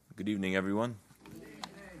Good evening, everyone.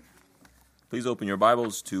 Please open your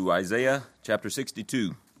Bibles to Isaiah chapter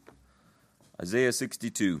 62. Isaiah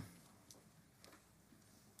 62.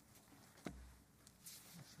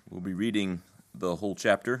 We'll be reading the whole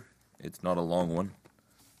chapter. It's not a long one.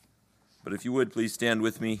 But if you would, please stand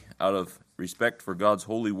with me out of respect for God's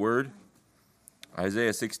holy word.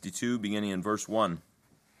 Isaiah 62, beginning in verse 1.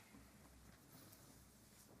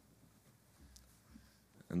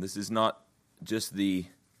 And this is not just the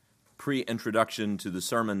pre-introduction to the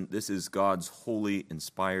sermon. This is God's holy,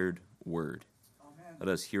 inspired word. Amen. Let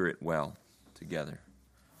us hear it well together.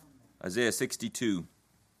 Isaiah 62.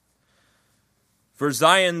 For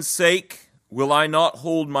Zion's sake will I not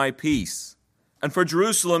hold my peace, and for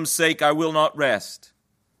Jerusalem's sake I will not rest,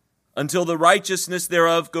 until the righteousness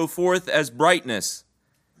thereof go forth as brightness,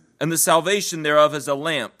 and the salvation thereof as a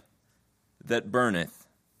lamp that burneth.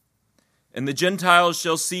 And the Gentiles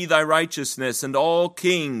shall see thy righteousness, and all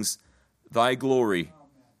kings thy glory.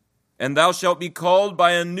 And thou shalt be called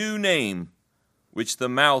by a new name, which the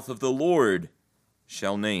mouth of the Lord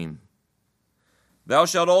shall name. Thou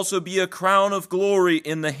shalt also be a crown of glory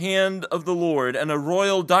in the hand of the Lord, and a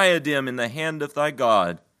royal diadem in the hand of thy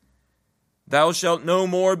God. Thou shalt no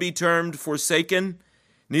more be termed forsaken,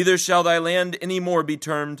 neither shall thy land any more be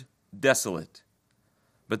termed desolate.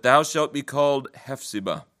 But thou shalt be called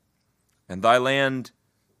Hephzibah, and thy land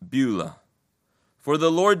Beulah. For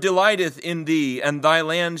the Lord delighteth in thee, and thy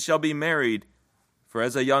land shall be married. For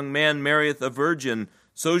as a young man marrieth a virgin,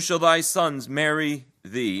 so shall thy sons marry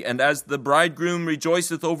thee. And as the bridegroom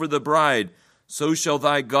rejoiceth over the bride, so shall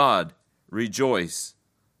thy God rejoice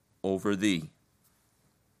over thee.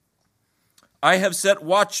 I have set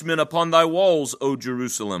watchmen upon thy walls, O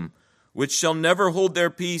Jerusalem, which shall never hold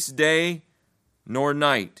their peace day nor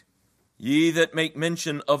night. Ye that make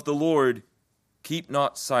mention of the Lord, keep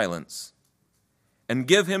not silence. And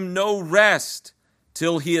give him no rest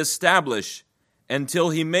till he establish, and till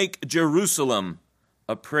he make Jerusalem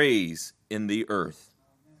a praise in the earth.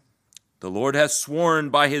 The Lord hath sworn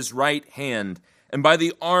by his right hand, and by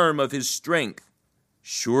the arm of his strength.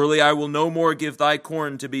 Surely I will no more give thy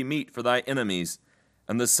corn to be meat for thy enemies,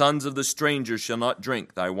 and the sons of the stranger shall not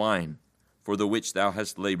drink thy wine, for the which thou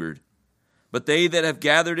hast labored. But they that have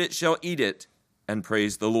gathered it shall eat it, and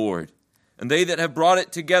praise the Lord. And they that have brought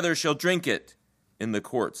it together shall drink it in the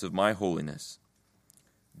courts of my holiness.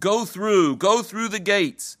 Go through the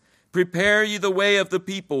gates. Prepare ye the way of the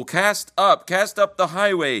people. Cast up the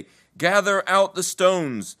highway. Gather out the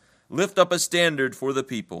stones. Lift up a standard for the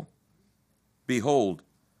people. Behold,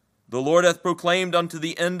 the Lord hath proclaimed unto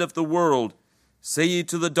the end of the world. Say ye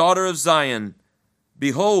to the daughter of Zion,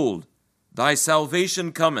 Behold, thy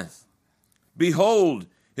salvation cometh. Behold,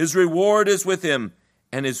 his reward is with him,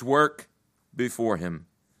 and his work before him.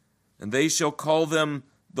 And they shall call them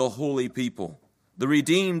the holy people, the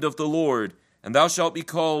redeemed of the Lord. And thou shalt be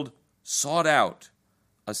called sought out,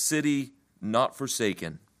 a city not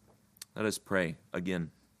forsaken. Let us pray again.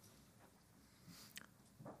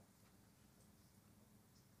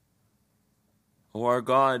 O our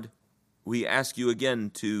God, we ask you again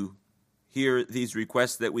to hear these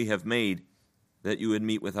requests that we have made, that you would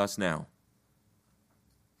meet with us now.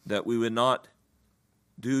 That we would not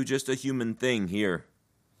do just a human thing here.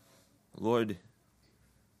 Lord,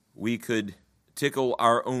 we could tickle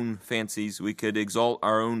our own fancies. We could exalt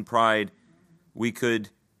our own pride. We could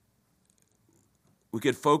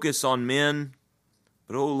focus on men.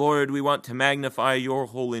 But, oh Lord, we want to magnify your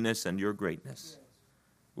holiness and your greatness.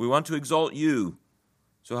 We want to exalt you.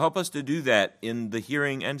 So help us to do that in the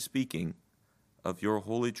hearing and speaking of your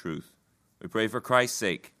holy truth. We pray for Christ's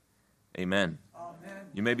sake. Amen. Amen.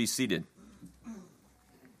 You may be seated.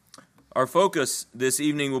 Our focus this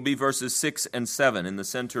evening will be verses 6 and 7 in the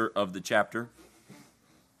center of the chapter.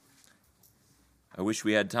 I wish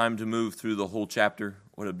we had time to move through the whole chapter.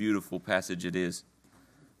 What a beautiful passage it is.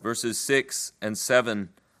 Verses 6 and 7.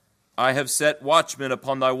 I have set watchmen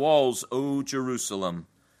upon thy walls, O Jerusalem,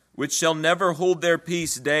 which shall never hold their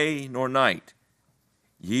peace day nor night.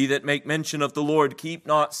 Ye that make mention of the Lord, keep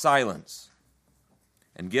not silence,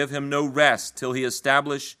 and give him no rest till he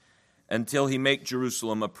establish until he make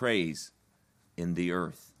Jerusalem a praise in the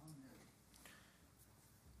earth.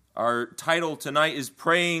 Our title tonight is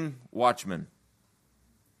Praying Watchman.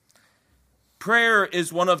 Prayer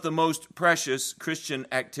is one of the most precious Christian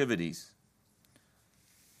activities.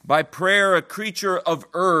 By prayer, a creature of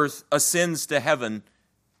earth ascends to heaven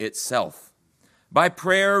itself. By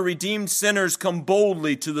prayer, redeemed sinners come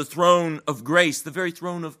boldly to the throne of grace, the very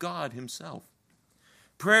throne of God himself.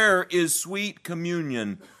 Prayer is sweet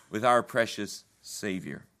communion with our precious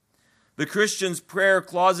Savior. The Christian's prayer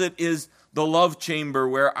closet is the love chamber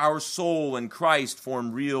where our soul and Christ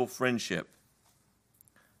form real friendship.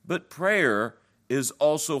 But prayer is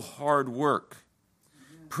also hard work.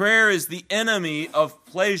 Prayer is the enemy of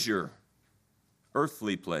pleasure,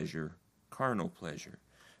 earthly pleasure, carnal pleasure.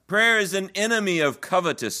 Prayer is an enemy of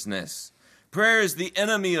covetousness. Prayer is the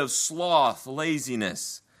enemy of sloth,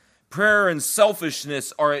 laziness. Prayer and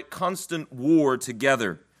selfishness are at constant war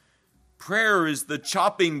together. Prayer is the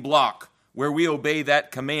chopping block where we obey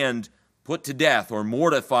that command, put to death or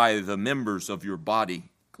mortify the members of your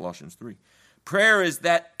body, Colossians 3. Prayer is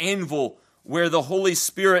that anvil where the Holy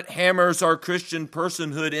Spirit hammers our Christian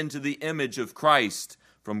personhood into the image of Christ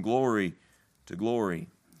from glory to glory.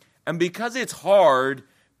 And because it's hard,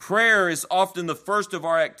 prayer is often the first of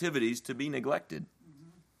our activities to be neglected.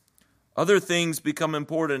 Other things become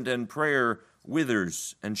important and prayer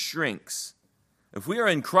withers and shrinks. If we are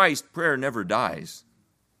in Christ, prayer never dies.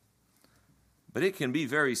 But it can be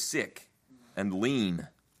very sick and lean.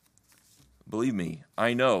 Believe me,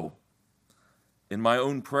 I know. In my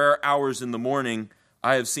own prayer hours in the morning,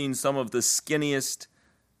 I have seen some of the skinniest,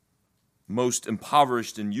 most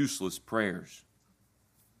impoverished and useless prayers.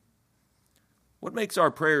 What makes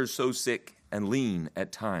our prayers so sick and lean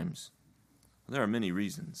at times? There are many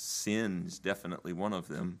reasons. Sin is definitely one of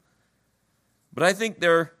them. But I think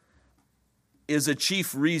there is a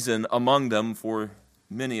chief reason among them for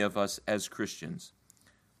many of us as Christians.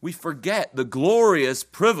 We forget the glorious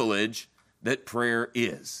privilege that prayer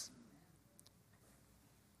is.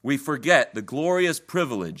 We forget the glorious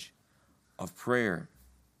privilege of prayer.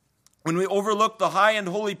 When we overlook the high and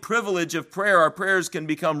holy privilege of prayer, our prayers can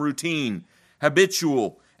become routine,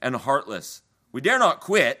 habitual, and heartless. We dare not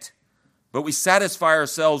quit, but we satisfy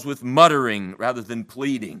ourselves with muttering rather than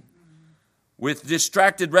pleading, with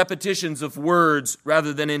distracted repetitions of words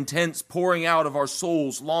rather than intense pouring out of our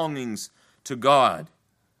soul's longings to God.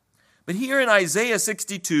 But here in Isaiah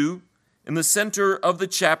 62, in the center of the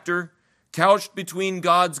chapter, couched between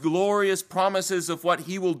God's glorious promises of what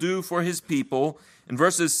he will do for his people, in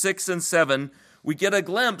verses 6 and 7, we get a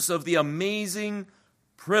glimpse of the amazing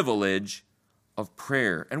privilege of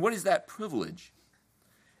prayer. And what is that privilege?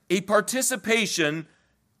 A participation,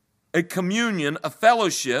 a communion, a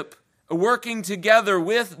fellowship, a working together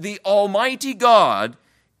with the Almighty God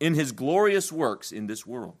in his glorious works in this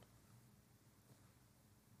world.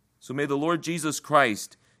 So may the Lord Jesus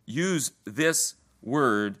Christ use this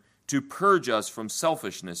word to purge us from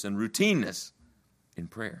selfishness and routineness in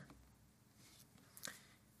prayer.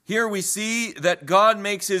 Here we see that God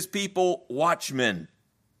makes his people watchmen,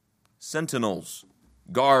 sentinels,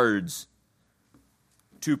 guards,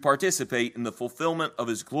 to participate in the fulfillment of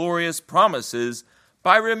his glorious promises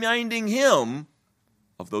by reminding him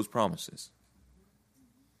of those promises.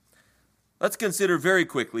 Let's consider very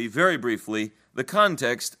quickly, very briefly, the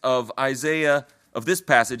context of this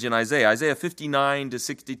passage in Isaiah. Isaiah 59 to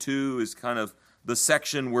 62 is kind of the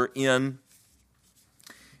section we're in.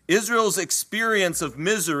 Israel's experience of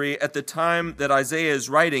misery at the time that Isaiah is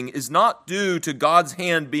writing is not due to God's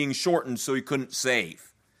hand being shortened so he couldn't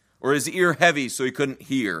save, or his ear heavy so he couldn't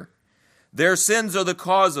hear. Their sins are the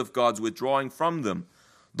cause of God's withdrawing from them.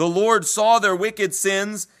 The Lord saw their wicked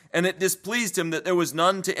sins, and it displeased him that there was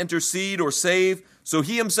none to intercede or save, so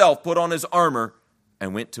he himself put on his armor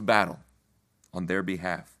and went to battle on their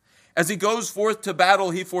behalf. As he goes forth to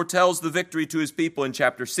battle, he foretells the victory to his people in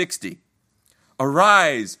chapter 60.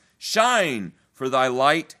 Arise, shine, for thy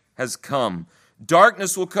light has come.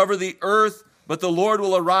 Darkness will cover the earth, but the Lord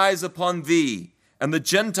will arise upon thee, and the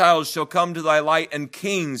Gentiles shall come to thy light, and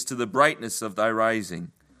kings to the brightness of thy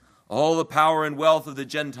rising. All the power and wealth of the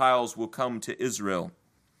Gentiles will come to Israel.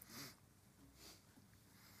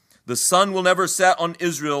 The sun will never set on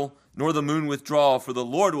Israel, nor the moon withdraw, for the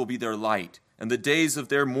Lord will be their light, and the days of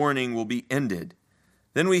their mourning will be ended.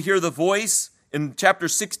 Then we hear the voice in chapter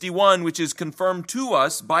 61, which is confirmed to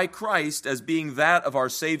us by Christ as being that of our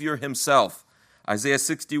Savior himself. Isaiah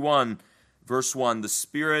 61, verse 1, the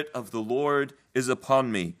Spirit of the Lord is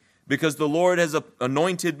upon me, because the Lord has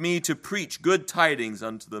anointed me to preach good tidings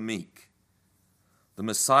unto the meek. The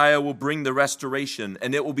Messiah will bring the restoration,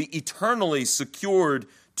 and it will be eternally secured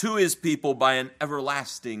to his people by an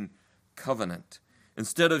everlasting covenant.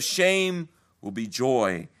 Instead of shame will be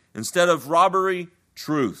joy. Instead of robbery,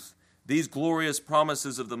 truth. These glorious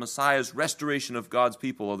promises of the Messiah's restoration of God's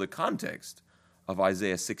people are the context of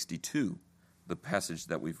Isaiah 62, the passage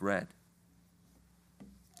that we've read.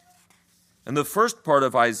 And the first part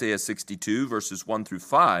of Isaiah 62, verses 1 through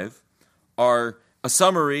 5, are a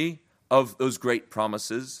summary of those great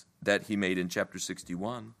promises that he made in chapter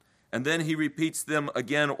 61. And then he repeats them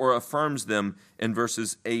again or affirms them in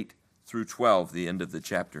verses 8 through 12, the end of the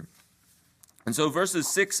chapter. And so verses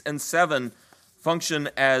 6 and 7 function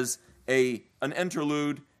as an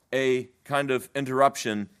interlude, a kind of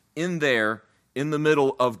interruption in there, in the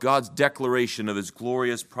middle of God's declaration of his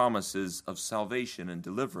glorious promises of salvation and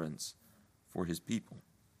deliverance for his people.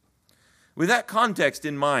 With that context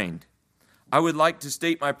in mind, I would like to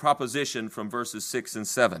state my proposition from verses 6 and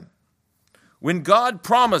 7. When God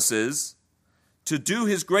promises to do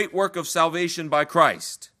his great work of salvation by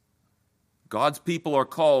Christ, God's people are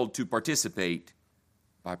called to participate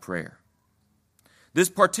by prayer. This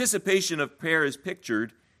participation of prayer is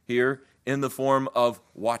pictured here in the form of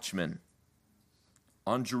watchmen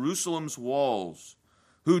on Jerusalem's walls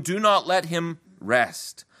who do not let him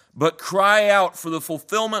rest, but cry out for the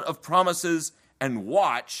fulfillment of promises and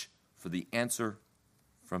watch for the answer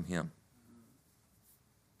from him.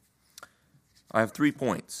 I have 3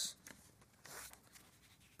 points.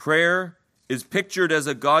 Prayer is pictured as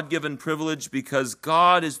a God-given privilege because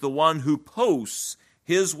God is the one who posts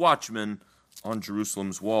his watchmen on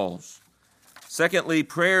Jerusalem's walls. Secondly,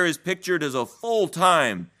 prayer is pictured as a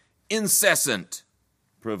full-time, incessant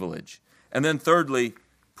privilege. And then thirdly,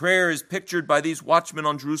 prayer is pictured by these watchmen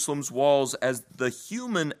on Jerusalem's walls as the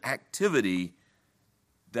human activity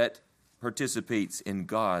that participates in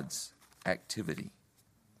God's activity.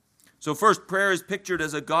 So first, prayer is pictured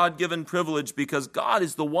as a God-given privilege because God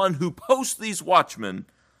is the one who posts these watchmen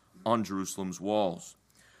on Jerusalem's walls.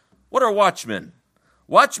 What are watchmen?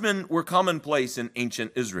 Watchmen were commonplace in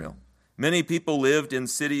ancient Israel. Many people lived in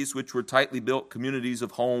cities which were tightly built communities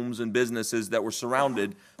of homes and businesses that were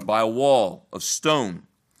surrounded by a wall of stone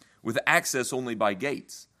with access only by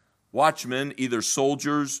gates. Watchmen, either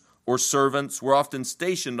soldiers or servants, were often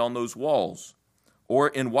stationed on those walls or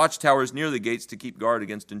in watchtowers near the gates to keep guard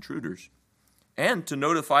against intruders and to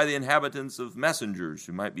notify the inhabitants of messengers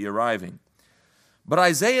who might be arriving. But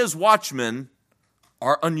Isaiah's watchmen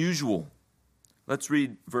are unusual. Let's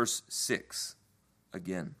read verse 6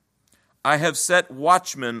 again. I have set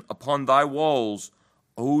watchmen upon thy walls,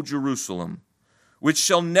 O Jerusalem, which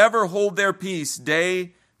shall never hold their peace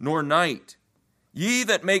day nor night. Ye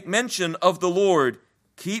that make mention of the Lord,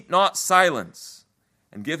 keep not silence,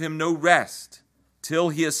 and give him no rest, till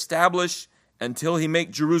he establish and till he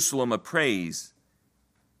make Jerusalem a praise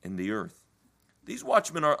in the earth. These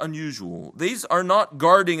watchmen are unusual. These are not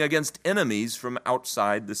guarding against enemies from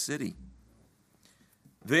outside the city.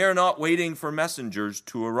 They are not waiting for messengers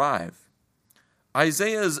to arrive.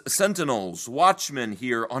 Isaiah's sentinels, watchmen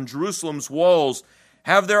here on Jerusalem's walls,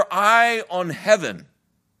 have their eye on heaven.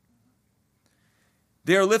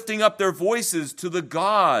 They are lifting up their voices to the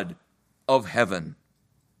God of heaven.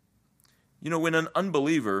 You know, when an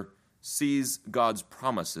unbeliever sees God's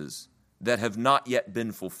promises that have not yet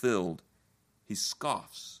been fulfilled, he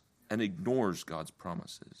scoffs and ignores God's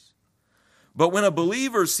promises. But when a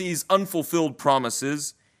believer sees unfulfilled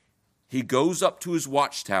promises, he goes up to his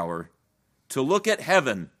watchtower to look at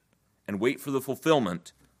heaven and wait for the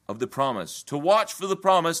fulfillment of the promise, to watch for the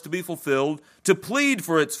promise to be fulfilled, to plead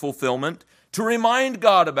for its fulfillment, to remind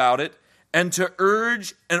God about it, and to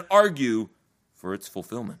urge and argue for its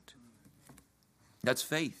fulfillment. That's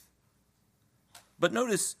faith. But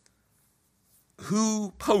notice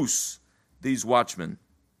who posts these watchmen.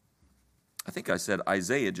 I think I said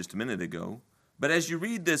Isaiah just a minute ago. But as you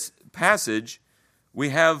read this passage, we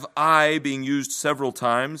have I being used several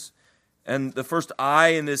times. And the first I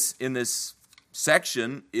in this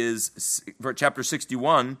section is chapter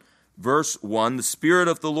 61, verse 1. The Spirit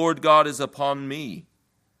of the Lord God is upon me.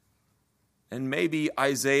 And maybe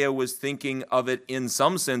Isaiah was thinking of it in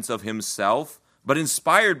some sense of himself, but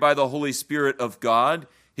inspired by the Holy Spirit of God,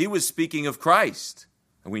 he was speaking of Christ.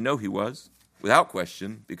 And we know he was, without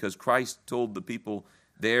question, because Christ told the people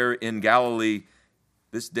there in Galilee,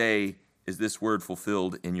 this day is this word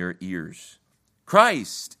fulfilled in your ears.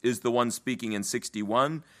 Christ is the one speaking in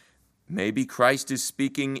 61. Maybe Christ is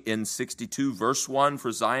speaking in 62, verse 1,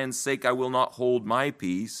 for Zion's sake I will not hold my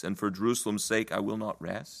peace, and for Jerusalem's sake I will not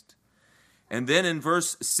rest. And then in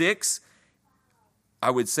verse 6, I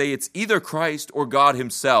would say it's either Christ or God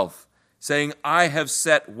himself, saying, I have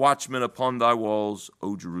set watchmen upon thy walls,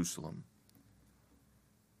 O Jerusalem.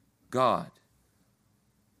 God,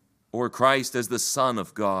 or Christ as the Son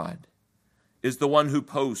of God, is the one who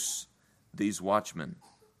posts these watchmen.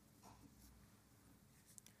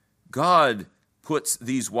 God puts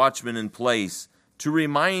these watchmen in place to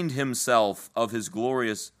remind himself of his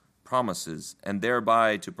glorious promises and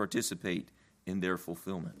thereby to participate in their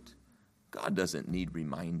fulfillment. God doesn't need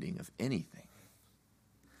reminding of anything,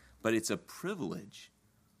 but it's a privilege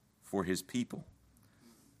for his people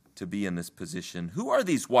to be in this position. Who are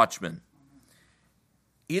these watchmen?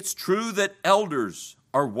 It's true that elders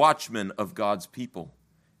are watchmen of God's people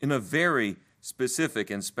in a very specific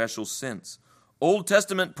and special sense. Old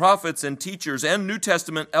Testament prophets and teachers and New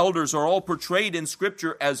Testament elders are all portrayed in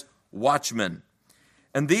Scripture as watchmen.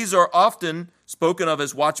 And these are often spoken of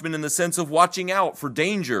as watchmen in the sense of watching out for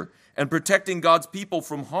danger and protecting God's people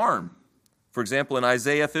from harm. For example, in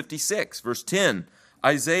Isaiah 56, verse 10,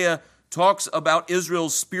 Isaiah talks about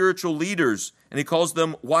Israel's spiritual leaders, and he calls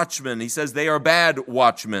them watchmen. He says they are bad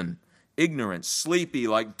watchmen, ignorant, sleepy,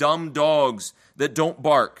 like dumb dogs that don't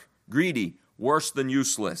bark, greedy, worse than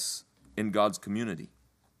useless in God's community.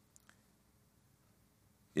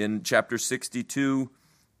 In chapter 62,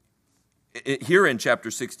 here in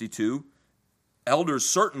chapter 62, elders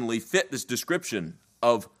certainly fit this description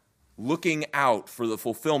of looking out for the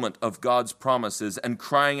fulfillment of God's promises and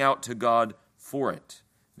crying out to God for it.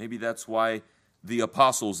 Maybe that's why the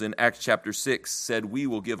apostles in Acts chapter 6 said, "We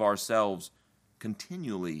will give ourselves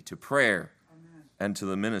continually to prayer and to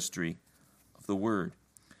the ministry of the word."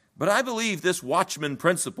 But I believe this watchman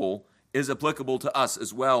principle is applicable to us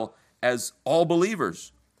as well as all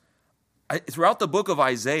believers. Throughout the book of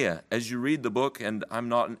Isaiah, as you read the book, and I'm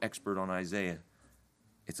not an expert on Isaiah,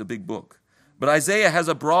 it's a big book, but Isaiah has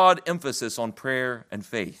a broad emphasis on prayer and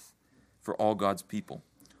faith for all God's people.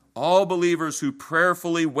 All believers who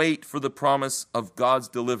prayerfully wait for the promise of God's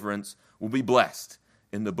deliverance will be blessed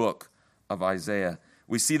in the book of Isaiah.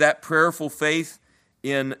 We see that prayerful faith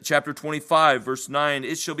in chapter 25, verse 9.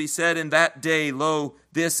 "It shall be said in that day, Lo,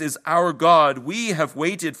 this is our God. We have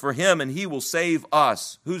waited for him, and he will save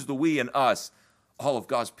us." Who's the we and us? All of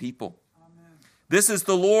God's people. Amen. "This is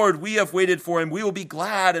the Lord. We have waited for him. We will be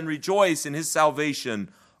glad and rejoice in his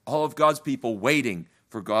salvation." All of God's people waiting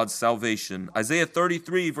for God's salvation. Isaiah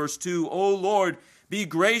 33, verse 2, "O Lord, be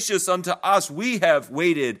gracious unto us. We have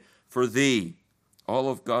waited for thee." All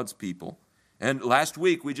of God's people. And last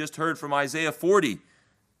week we just heard from Isaiah 40,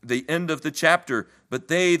 the end of the chapter. "But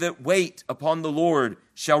they that wait upon the Lord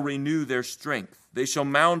shall renew their strength. They shall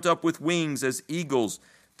mount up with wings as eagles.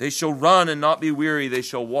 They shall run and not be weary. They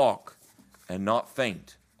shall walk and not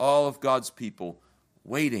faint." All of God's people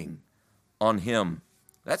waiting on him.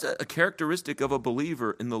 That's a characteristic of a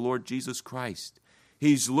believer in the Lord Jesus Christ.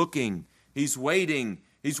 He's looking, he's waiting,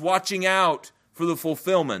 he's watching out for the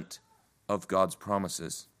fulfillment of God's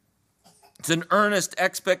promises. It's an earnest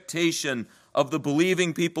expectation of the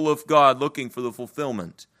believing people of God looking for the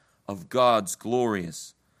fulfillment of God's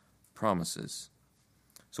glorious promises.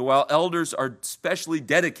 So while elders are specially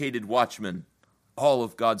dedicated watchmen, all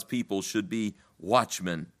of God's people should be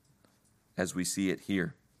watchmen, as we see it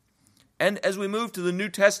here. And as we move to the New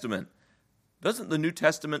Testament, doesn't the New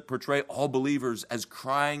Testament portray all believers as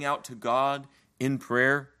crying out to God in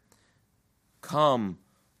prayer? "Come,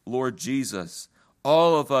 Lord Jesus."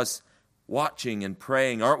 All of us watching and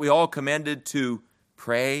praying. Aren't we all commanded to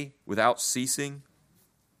pray without ceasing?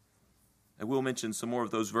 I will mention some more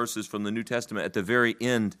of those verses from the New Testament at the very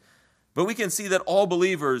end. But we can see that all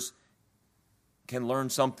believers can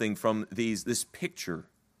learn something from this picture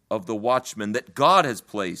of the watchmen that God has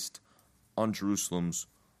placed on Jerusalem's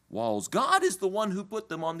walls. God is the one who put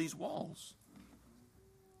them on these walls.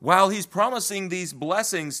 While he's promising these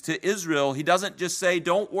blessings to Israel, he doesn't just say,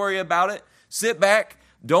 "Don't worry about it, sit back,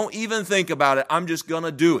 don't even think about it, I'm just going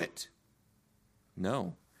to do it."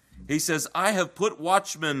 No. He says, "I have put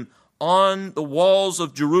watchmen on the walls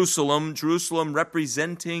of Jerusalem," Jerusalem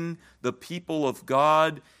representing the people of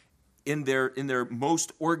God in their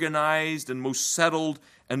most organized and most settled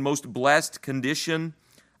and most blessed condition.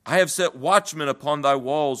 "I have set watchmen upon thy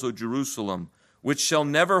walls, O Jerusalem, which shall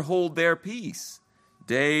never hold their peace,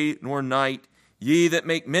 day nor night. Ye that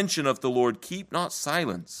make mention of the Lord, keep not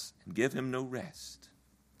silence, and give him no rest."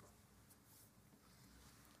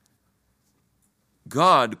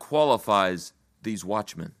 God qualifies these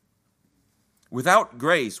watchmen. Without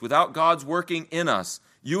grace, without God's working in us,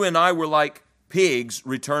 you and I were like pigs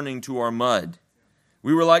returning to our mud.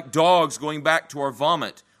 We were like dogs going back to our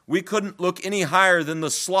vomit. We couldn't look any higher than the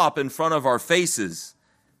slop in front of our faces.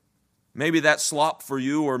 Maybe that slop for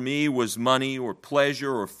you or me was money or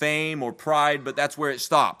pleasure or fame or pride, but that's where it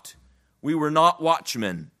stopped. We were not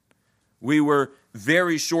watchmen. We were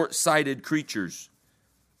very short-sighted creatures.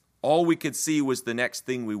 All we could see was the next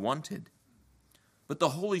thing we wanted. But the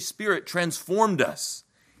Holy Spirit transformed us.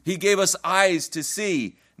 He gave us eyes to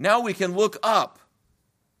see. Now we can look up.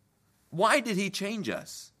 Why did he change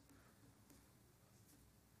us?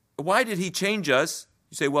 Why did he change us?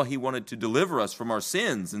 You say, well, he wanted to deliver us from our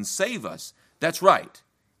sins and save us. That's right,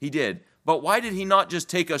 he did. But why did he not just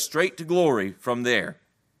take us straight to glory from there?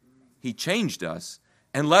 He changed us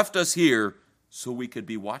and left us here so we could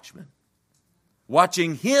be watchmen,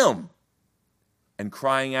 watching him and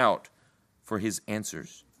crying out for his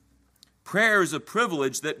answers. Prayer is a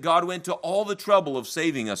privilege that God went to all the trouble of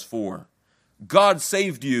saving us for. God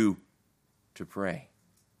saved you to pray.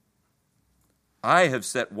 I have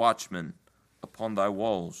set watchmen upon thy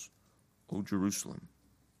walls, O Jerusalem.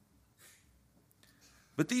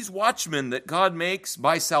 But these watchmen that God makes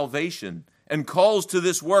by salvation and calls to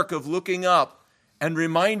this work of looking up and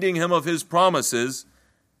reminding him of his promises,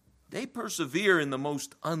 they persevere in the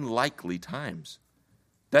most unlikely times.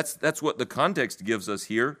 That's what the context gives us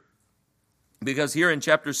here. Because here in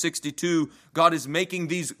chapter 62, God is making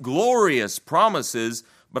these glorious promises,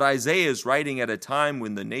 but Isaiah is writing at a time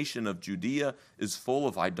when the nation of Judea is full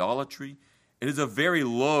of idolatry. It is a very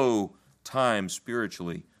low time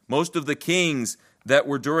spiritually. Most of the kings that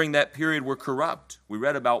were during that period were corrupt. We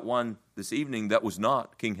read about one this evening that was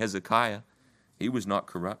not, King Hezekiah. He was not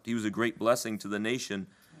corrupt. He was a great blessing to the nation.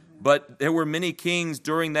 But there were many kings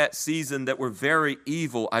during that season that were very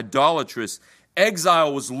evil, idolatrous.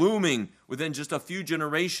 Exile was looming within just a few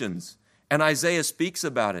generations, and Isaiah speaks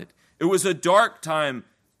about it. It was a dark time,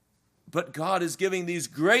 but God is giving these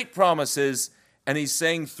great promises, and he's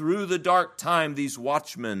saying through the dark time, these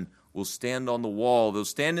watchmen will stand on the wall. They'll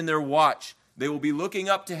stand in their watch. They will be looking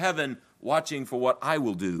up to heaven, watching for what I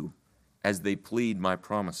will do as they plead my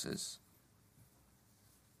promises.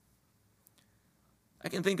 I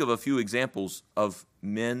can think of a few examples of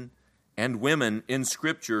men and women in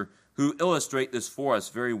Scripture who illustrate this for us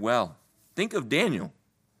very well. Think of Daniel.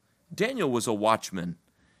 Daniel was a watchman,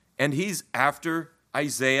 and he's after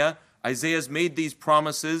Isaiah. Isaiah's made these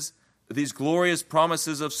promises, these glorious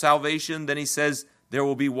promises of salvation. Then he says there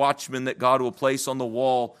will be watchmen that God will place on the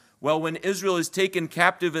wall. Well, when Israel is taken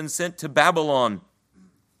captive and sent to Babylon,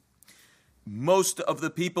 most of the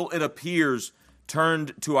people, it appears,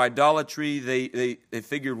 turned to idolatry. They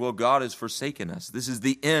figured, well, God has forsaken us. This is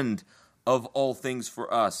the end of all things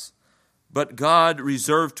for us. But God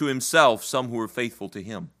reserved to himself some who were faithful to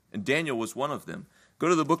him. And Daniel was one of them. Go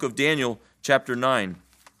to the book of Daniel, chapter 9.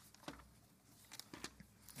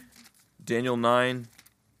 Daniel 9,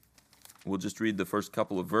 we'll just read the first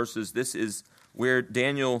couple of verses. This is where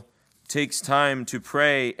Daniel takes time to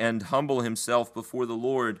pray and humble himself before the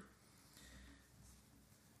Lord.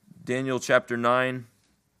 Daniel chapter 9.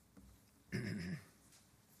 And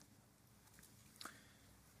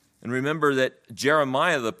remember that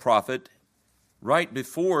Jeremiah the prophet, right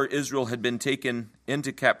before Israel had been taken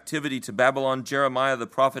into captivity to Babylon, Jeremiah the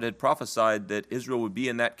prophet had prophesied that Israel would be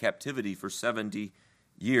in that captivity for 70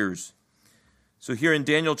 years. So here in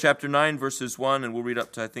Daniel chapter 9, verses 1, and we'll read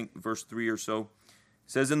up to, I think, verse 3 or so, it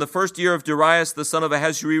says, "In the first year of Darius, the son of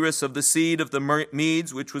Ahasuerus, of the seed of the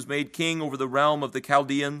Medes, which was made king over the realm of the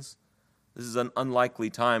Chaldeans." This is an unlikely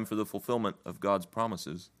time for the fulfillment of God's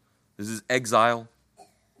promises. This is exile,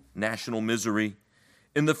 national misery.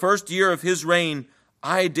 "In the first year of his reign,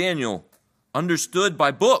 I, Daniel, understood by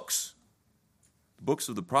books, the books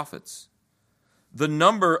of the prophets, the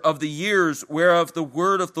number of the years whereof the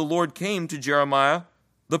word of the Lord came to Jeremiah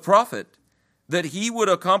the prophet, that he would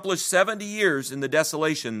accomplish 70 years in the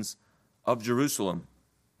desolations of Jerusalem."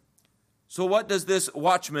 So what does this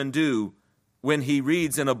watchman do when he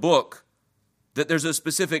reads in a book that there's a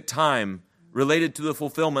specific time related to the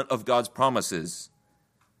fulfillment of God's promises?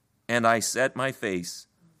 "And I set my face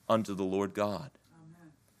unto the Lord God."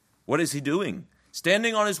 Amen. What is he doing?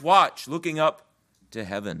 Standing on his watch, looking up to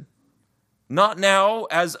heaven. Not now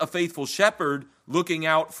as a faithful shepherd looking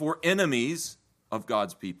out for enemies of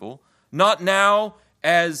God's people. Not now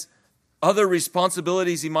as other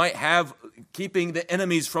responsibilities he might have, keeping the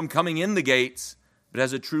enemies from coming in the gates, but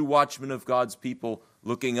as a true watchman of God's people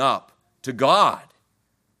looking up to God.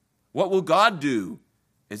 What will God do?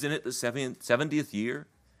 Isn't it the 70th year?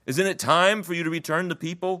 Isn't it time for you to return the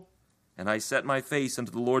people? "And I set my face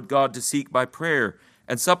unto the Lord God to seek by prayer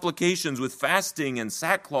and supplications with fasting and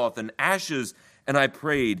sackcloth and ashes. And I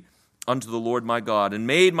prayed unto the Lord my God and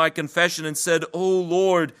made my confession and said, O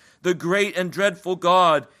Lord, the great and dreadful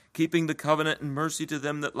God, keeping the covenant and mercy to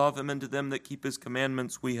them that love him and to them that keep his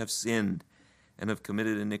commandments, we have sinned and have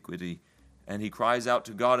committed iniquity." And he cries out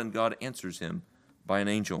to God, and God answers him by an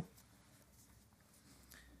angel.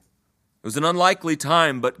 It was an unlikely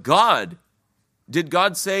time, but did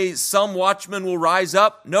God say some watchmen will rise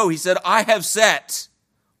up? No, he said, I have set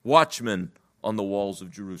watchmen on the walls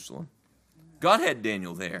of Jerusalem. God had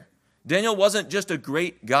Daniel there. Daniel wasn't just a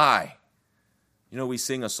great guy. You know, we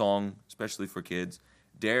sing a song, especially for kids,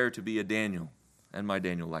 "Dare to be a Daniel." And my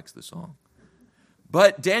Daniel likes the song.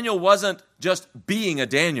 But Daniel wasn't just being a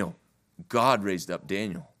Daniel. God raised up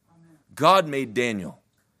Daniel. God made Daniel.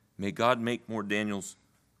 May God make more Daniels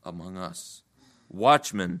among us.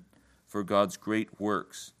 Watchmen for God's great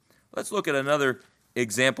works. Let's look at another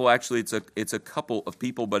example. Actually, it's a couple of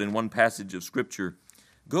people, but in one passage of Scripture.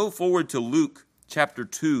 Go forward to Luke chapter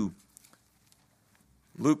 2.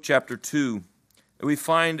 Luke chapter 2. We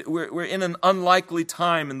find we're in an unlikely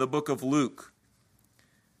time in the book of Luke.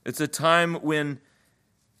 It's a time when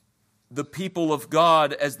the people of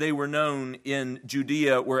God, as they were known in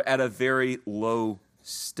Judea, were at a very low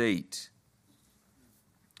state.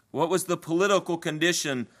 What was the political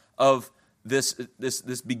condition of this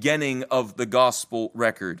beginning of the gospel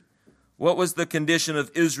record? What was the condition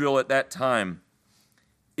of Israel at that time?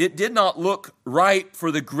 It did not look ripe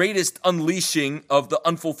for the greatest unleashing of the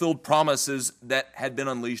unfulfilled promises that had been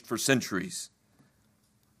unleashed for centuries.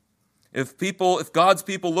 If God's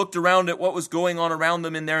people looked around at what was going on around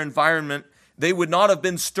them in their environment, they would not have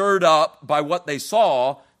been stirred up by what they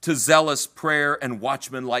saw to zealous prayer and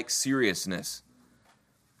watchman-like seriousness.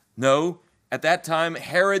 No, at that time,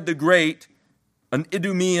 Herod the Great, an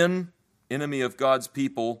Idumean enemy of God's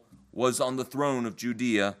people, was on the throne of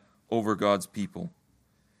Judea over God's people.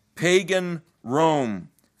 Pagan Rome,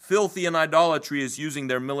 filthy in idolatry, is using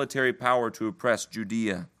their military power to oppress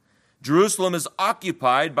Judea. Jerusalem is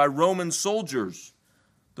occupied by Roman soldiers.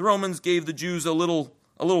 The Romans gave the Jews a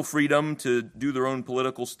little freedom to do their own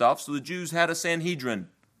political stuff, so the Jews had a Sanhedrin,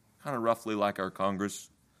 kind of roughly like our Congress.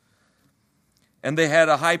 And they had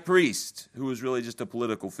a high priest who was really just a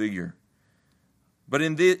political figure. But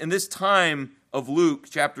in this time of Luke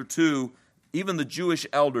chapter 2, even the Jewish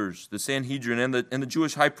elders, the Sanhedrin, and the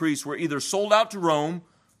Jewish high priests were either sold out to Rome,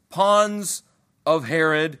 pawns of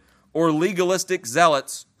Herod, or legalistic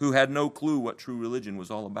zealots who had no clue what true religion was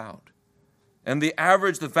all about. And the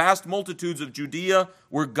vast multitudes of Judea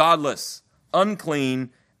were godless, unclean,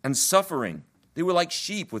 and suffering. They were like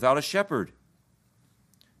sheep without a shepherd.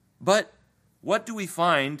 But what do we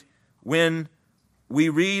find when we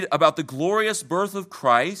read about the glorious birth of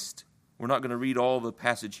Christ? We're not going to read all the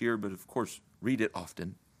passage here, but of course, read it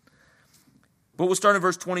often. But we'll start in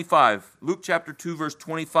verse 25. Luke chapter 2, verse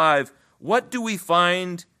 25. What do we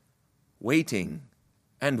find waiting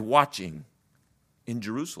and watching in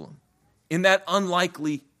Jerusalem in that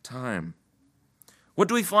unlikely time? What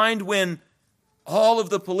do we find when all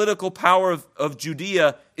of the political power of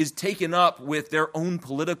Judea is taken up with their own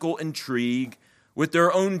political intrigue, with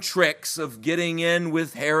their own tricks of getting in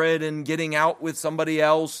with Herod and getting out with somebody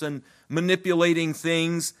else and manipulating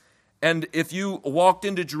things? And if you walked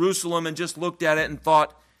into Jerusalem and just looked at it and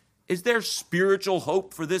thought, is there spiritual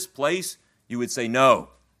hope for this place? You would say no.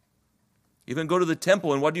 Even go to the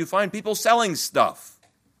temple, and what do you find? People selling stuff.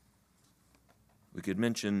 We could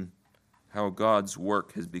mention how God's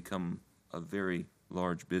work has become a very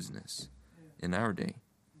large business in our day.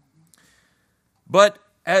 But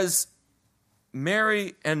as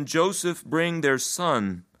Mary and Joseph bring their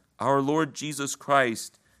son, our Lord Jesus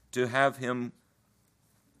Christ, to have him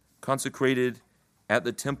consecrated at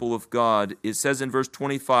the temple of God, it says in verse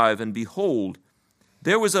 25, and behold,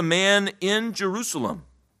 there was a man in Jerusalem.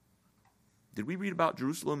 Did we read about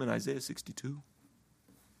Jerusalem in Isaiah 62?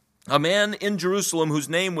 A man in Jerusalem whose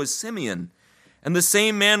name was Simeon, and the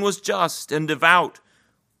same man was just and devout,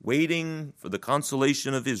 waiting for the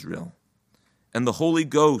consolation of Israel. And the Holy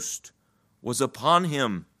Ghost was upon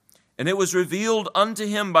him, and it was revealed unto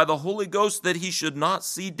him by the Holy Ghost that he should not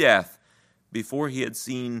see death before he had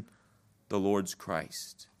seen the Lord's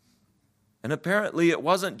Christ. And apparently it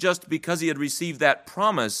wasn't just because he had received that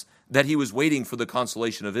promise that he was waiting for the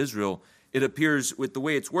consolation of Israel. It appears with the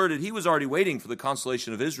way it's worded, he was already waiting for the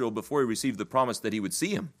consolation of Israel before he received the promise that he would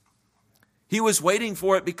see him. He was waiting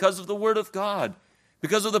for it because of the word of God,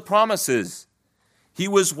 because of the promises. He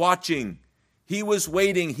was watching. He was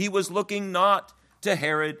waiting. He was looking not to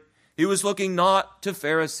Herod. He was looking not to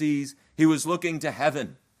Pharisees. He was looking to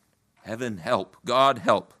heaven. Heaven help. God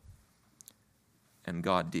help. And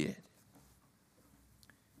God did.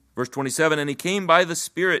 Verse 27, and he came by the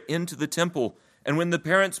Spirit into the temple, and when the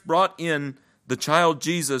parents brought in the child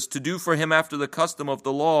Jesus to do for him after the custom of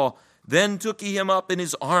the law, then took he him up in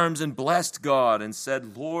his arms and blessed God and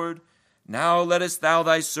said, Lord, now lettest thou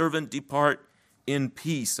thy servant depart in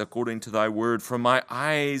peace according to thy word. For mine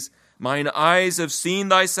eyes have seen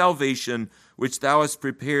thy salvation, which thou hast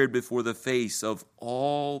prepared before the face of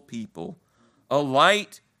all people, a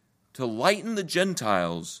light to lighten the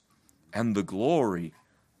Gentiles and the glory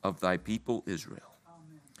of thy people Israel.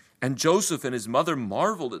 Amen. And Joseph and his mother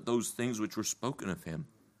marveled at those things which were spoken of him.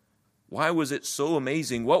 Why was it so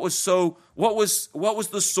amazing? What was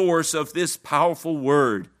the source of this powerful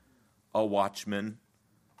word? A watchman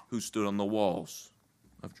who stood on the walls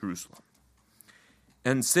of Jerusalem.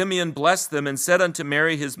 And Simeon blessed them and said unto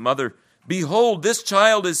Mary his mother, Behold, this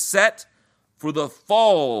child is set for the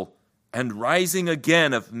fall and rising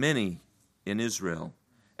again of many in Israel,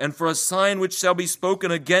 and for a sign which shall be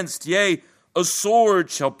spoken against, yea, a sword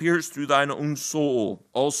shall pierce through thine own soul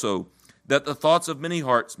also, that the thoughts of many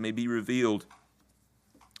hearts may be revealed.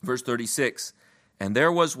 Verse 36, and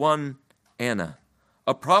there was one Anna,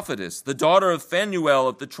 a prophetess, the daughter of Phanuel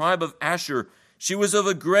of the tribe of Asher. She was of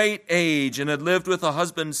a great age, and had lived with a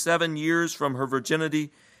husband 7 years from her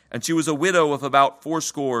virginity, and she was a widow of about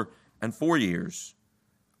 84 years,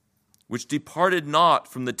 which departed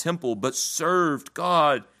not from the temple, but served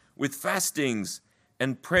God with fastings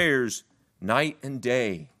and prayers night and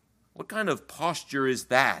day. What kind of posture is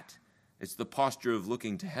that? It's the posture of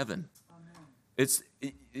looking to heaven.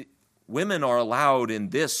 Women are allowed in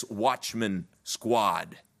this watchman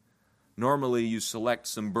squad. Normally you select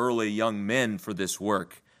some burly young men for this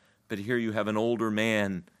work, but here you have an older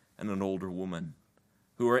man and an older woman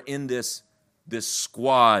who are in this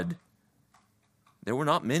squad. There were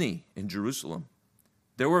not many in Jerusalem.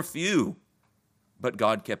 There were few, but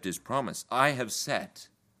God kept his promise. I have set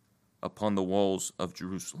upon the walls of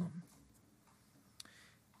Jerusalem.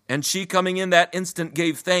 And she, coming in that instant,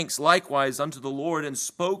 gave thanks likewise unto the Lord, and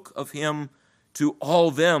spoke of him to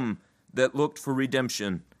all them that looked for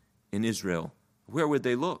redemption in Israel. Where would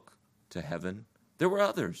they look? To heaven. There were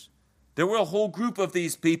others. There were a whole group of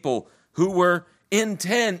these people who were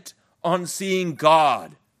intent on seeing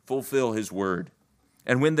God fulfill his word.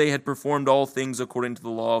 And when they had performed all things according to the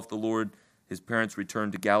law of the Lord, his parents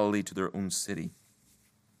returned to Galilee, to their own city.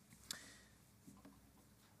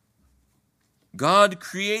 God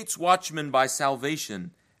creates watchmen by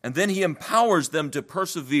salvation, and then he empowers them to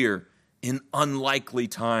persevere in unlikely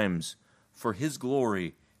times for his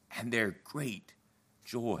glory and their great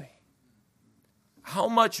joy. How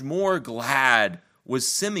much more glad was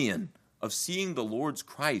Simeon of seeing the Lord's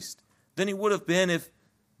Christ than he would have been if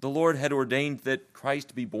the Lord had ordained that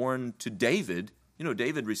Christ be born to David. You know,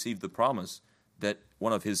 David received the promise that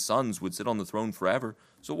one of his sons would sit on the throne forever.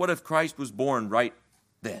 So what if Christ was born right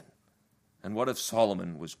then? And what if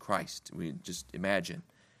Solomon was Christ? We just imagine.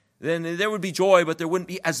 Then there would be joy, but there wouldn't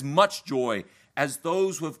be as much joy as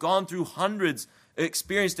those who have gone through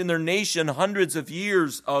experienced in their nation hundreds of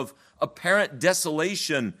years of apparent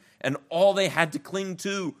desolation, and all they had to cling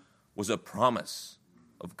to was a promise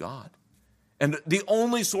of God. And the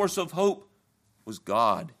only source of hope was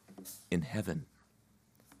God in heaven.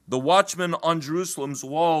 The watchmen on Jerusalem's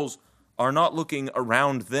walls are not looking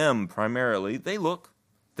around them primarily.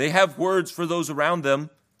 They have words for those around them,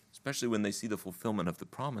 especially when they see the fulfillment of the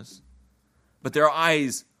promise. But their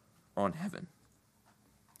eyes are on heaven.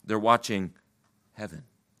 They're watching heaven.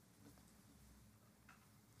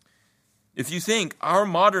 If you think our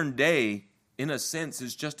modern day, in a sense,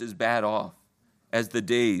 is just as bad off as the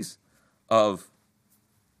days of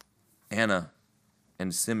Anna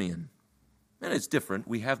and Simeon, and it's different.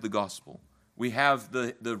 We have the gospel. We have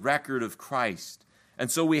the record of Christ. And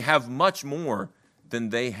so we have much more than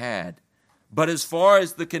they had. But as far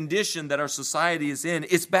as the condition that our society is in,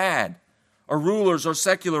 it's bad. Our rulers are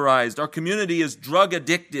secularized. Our community is drug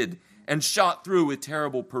addicted and shot through with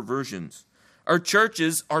terrible perversions. Our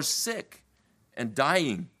churches are sick and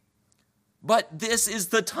dying. But this is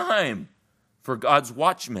the time for God's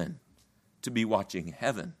watchmen to be watching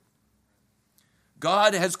heaven.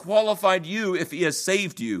 God has qualified you, if he has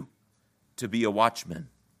saved you, to be a watchman,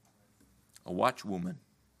 a watchwoman.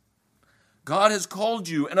 God has called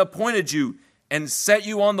you and appointed you and set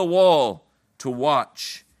you on the wall to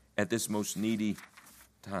watch at this most needy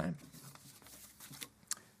time.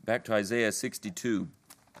 Back to Isaiah 62.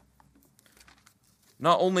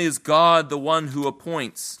 Not only is God the one who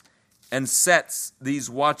appoints and sets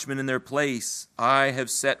these watchmen in their place, I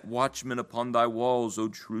have set watchmen upon thy walls, O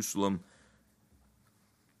Jerusalem.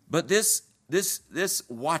 But this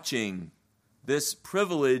watching, this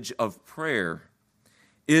privilege of prayer,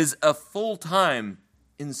 is a full-time,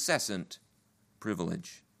 incessant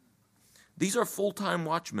privilege. These are full-time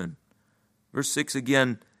watchmen. Verse 6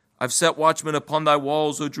 again, I've set watchmen upon thy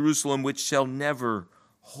walls, O Jerusalem, which shall never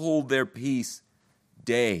hold their peace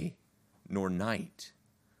day nor night.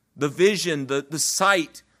 The vision, the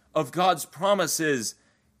sight of God's promises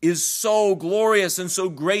is so glorious and so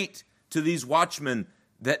great to these watchmen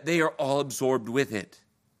that they are all absorbed with it.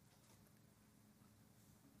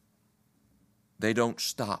 They don't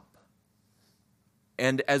stop.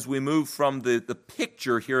 And as we move from the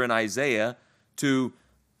picture here in Isaiah to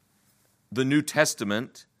the New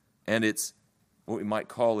Testament and its what we might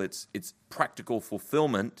call its practical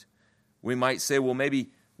fulfillment, we might say, well,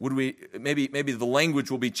 maybe the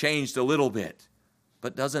language will be changed a little bit.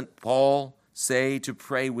 But doesn't Paul say to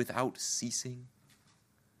pray without ceasing?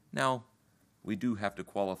 Now, we do have to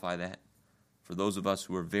qualify that for those of us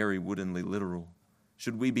who are very woodenly literal.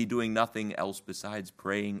 Should we be doing nothing else besides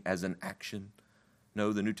praying as an action?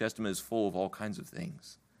 No, the New Testament is full of all kinds of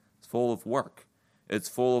things. It's full of work. It's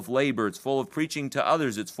full of labor. It's full of preaching to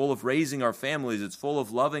others. It's full of raising our families. It's full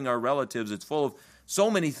of loving our relatives. It's full of so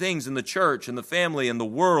many things in the church and the family and the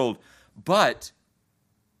world. But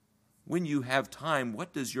when you have time,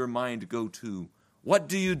 what does your mind go to? What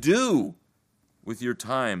do you do with your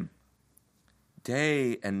time?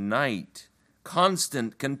 Day and night,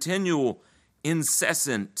 constant, continual,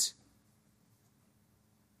 incessant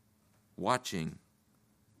watching,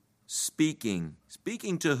 speaking.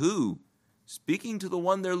 Speaking to who? Speaking to the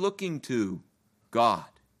one they're looking to, God.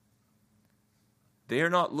 They are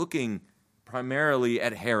not looking primarily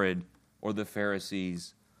at Herod or the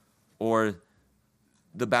Pharisees or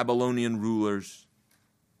the Babylonian rulers.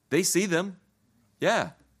 They see them,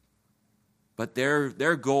 yeah. But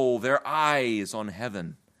their goal, their eye is on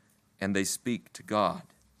heaven, and they speak to God.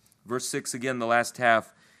 Verse 6 again, the last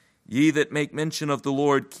half. Ye that make mention of the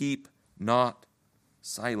Lord, keep not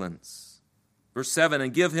silence. Verse 7,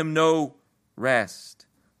 and give him no rest,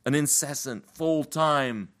 an incessant,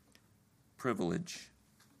 full-time privilege.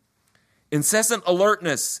 Incessant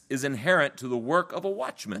alertness is inherent to the work of a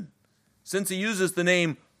watchman. Since he uses the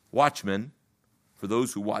name watchman for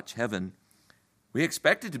those who watch heaven, we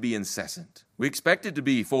expect it to be incessant. We expect it to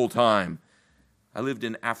be full-time. I lived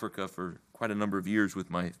in Africa for quite a number of years with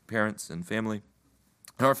my parents and family.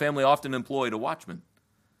 And our family often employed a watchman.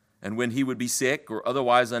 And when he would be sick or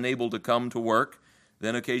otherwise unable to come to work,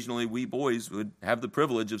 then occasionally we boys would have the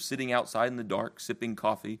privilege of sitting outside in the dark, sipping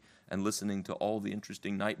coffee, and listening to all the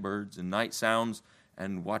interesting night birds and night sounds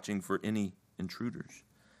and watching for any intruders.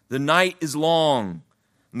 The night is long,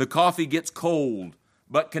 and the coffee gets cold,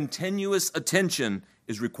 but continuous attention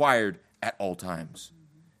is required at all times.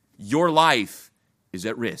 Your life is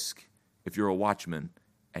at risk if you're a watchman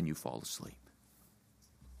and you fall asleep.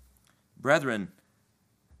 Brethren,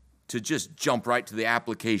 to just jump right to the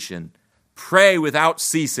application, pray without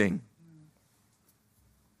ceasing.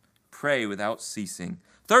 Pray without ceasing.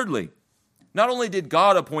 Thirdly, not only did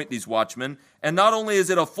God appoint these watchmen, and not only is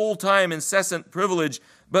it a full-time, incessant privilege,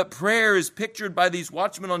 but prayer is pictured by these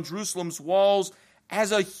watchmen on Jerusalem's walls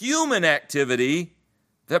as a human activity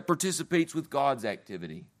that participates with God's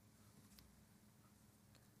activity.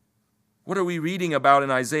 What are we reading about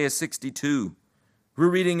in Isaiah 62? We're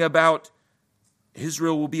reading about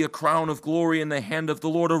Israel will be a crown of glory in the hand of the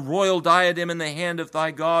Lord, a royal diadem in the hand of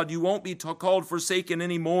thy God. You won't be called forsaken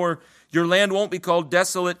anymore. Your land won't be called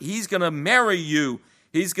desolate. He's going to marry you.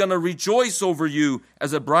 He's going to rejoice over you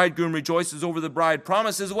as a bridegroom rejoices over the bride.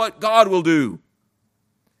 Promises what God will do.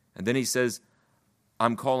 And then he says,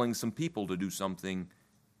 I'm calling some people to do something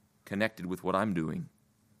connected with what I'm doing.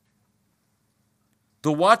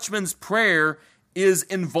 The watchman's prayer is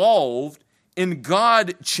involved in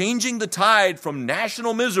God changing the tide from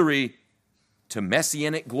national misery to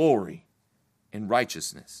messianic glory in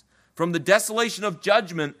righteousness, from the desolation of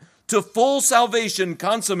judgment to full salvation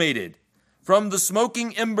consummated, from the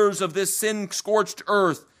smoking embers of this sin-scorched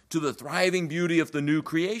earth to the thriving beauty of the new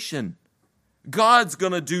creation. God's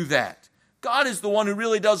going to do that. God is the one who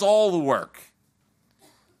really does all the work.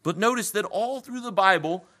 But notice that all through the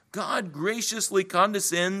Bible, God graciously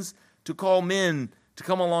condescends to call men to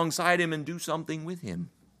come alongside him and do something with him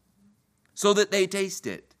so that they taste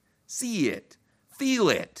it, see it, feel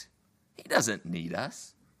it. He doesn't need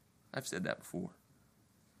us. I've said that before.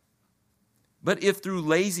 But if through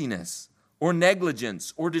laziness or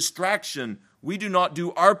negligence or distraction we do not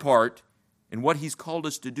do our part in what he's called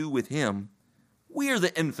us to do with him, we are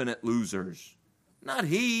the infinite losers, not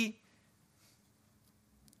he.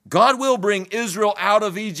 God will bring Israel out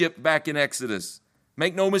of Egypt back in Exodus.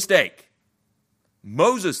 Make no mistake.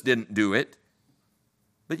 Moses didn't do it,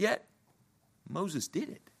 but yet Moses did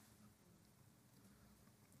it.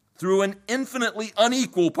 Through an infinitely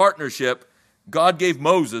unequal partnership, God gave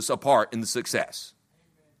Moses a part in the success.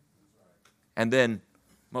 And then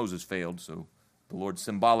Moses failed, so the Lord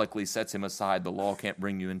symbolically sets him aside. The law can't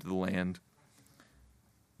bring you into the land.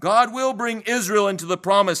 God will bring Israel into the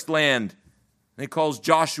promised land. And he calls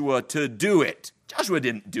Joshua to do it. Joshua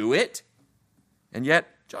didn't do it, and yet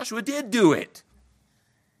Joshua did do it.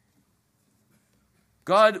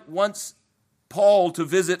 God wants Paul to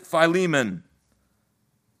visit Philemon.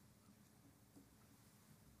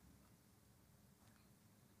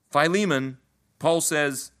 Philemon, Paul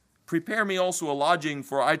says, prepare me also a lodging,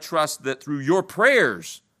 for I trust that through your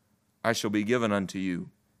prayers I shall be given unto you.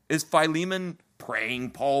 Is Philemon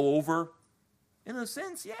praying Paul over? In a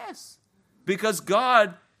sense, yes. because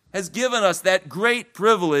God has given us that great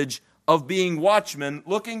privilege of being watchmen,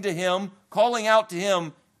 looking to Him, calling out to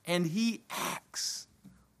Him, and He acts.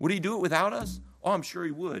 Would He do it without us? Oh, I'm sure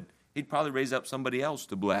He would. He'd probably raise up somebody else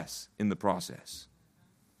to bless in the process.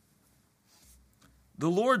 The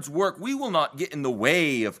Lord's work, we will not get in the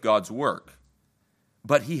way of God's work,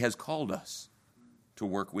 but He has called us to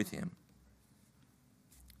work with Him.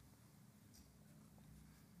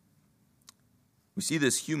 We see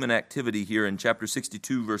this human activity here in chapter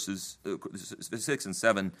 62, verses 6 and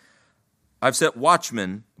 7. I've set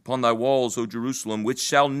watchmen upon thy walls, O Jerusalem, which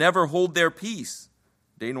shall never hold their peace,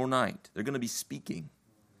 day nor night. They're going to be speaking.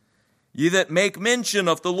 Ye that make mention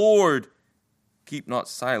of the Lord, keep not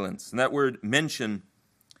silence. And that word mention,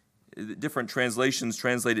 different translations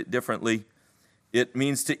translate it differently. It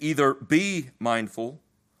means to either be mindful,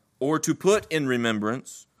 or to put in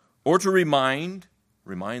remembrance, or to remind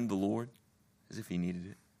the Lord, as if He needed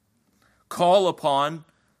it. Call upon.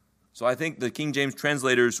 So I think the King James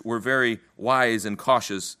translators were very wise and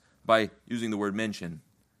cautious by using the word mention,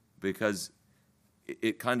 because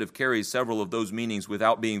it kind of carries several of those meanings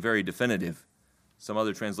without being very definitive. Some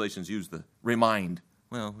other translations use the remind.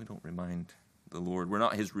 Well, we don't remind the Lord. We're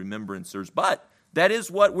not His remembrancers, but that is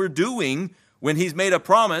what we're doing when He's made a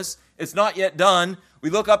promise. It's not yet done. We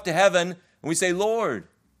look up to heaven and we say, Lord,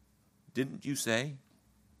 didn't you say?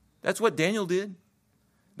 That's what Daniel did.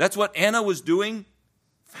 That's what Anna was doing.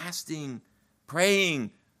 Fasting,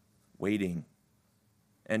 praying, waiting.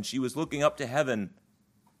 And she was looking up to heaven,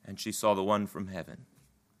 and she saw the one from heaven.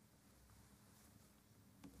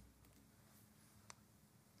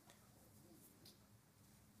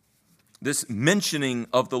 This mentioning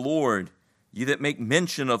of the Lord, ye that make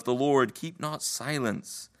mention of the Lord, keep not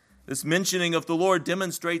silence. This mentioning of the Lord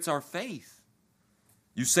demonstrates our faith.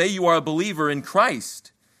 You say you are a believer in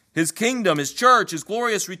Christ, His kingdom, His church, His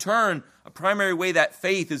glorious return. A primary way that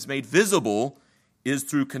faith is made visible is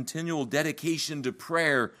through continual dedication to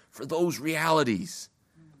prayer for those realities.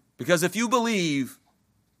 Because if you believe,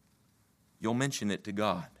 you'll mention it to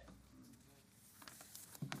God.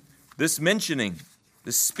 This mentioning,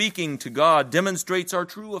 this speaking to God demonstrates our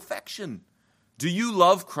true affection. Do you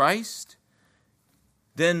love Christ?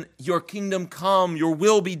 Then your kingdom come, your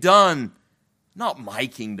will be done. Not my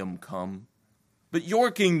kingdom come, but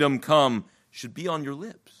your kingdom come should be on your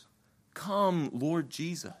lips. Come, Lord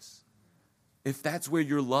Jesus. If that's where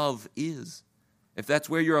your love is, if that's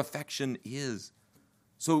where your affection is.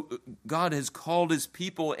 So God has called His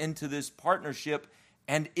people into this partnership,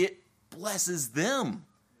 and it blesses them.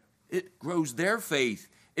 It grows their faith.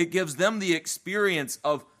 It gives them the experience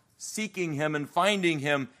of seeking Him and finding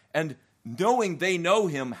Him and knowing they know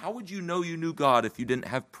Him. How would you know you knew God if you didn't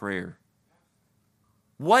have prayer?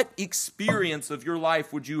 What experience of your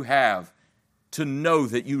life would you have to know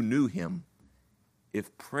that you knew Him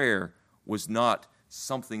if prayer was not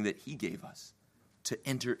something that He gave us to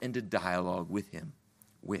enter into dialogue with Him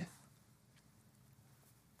with?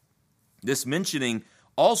 This mentioning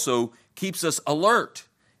also keeps us alert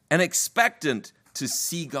and expectant to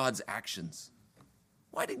see God's actions.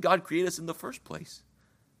 Why did God create us in the first place?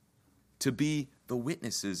 To be the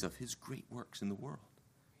witnesses of His great works in the world.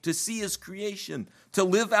 To see His creation. To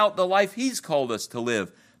live out the life He's called us to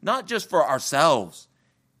live. Not just for ourselves.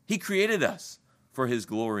 He created us for His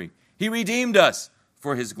glory. He redeemed us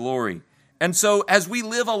for His glory. And so as we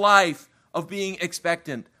live a life of being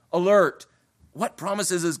expectant, alert, what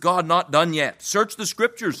promises has God not done yet? Search the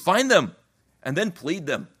Scriptures, find them, and then plead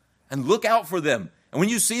them, and look out for them. And when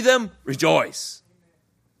you see them, rejoice.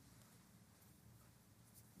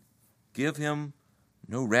 Give Him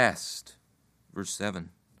no rest. Verse 7.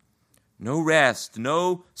 No rest,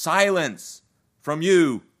 no silence from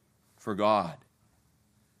you for God.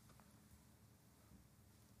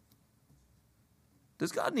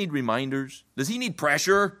 Does God need reminders? Does He need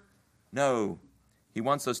pressure? No. He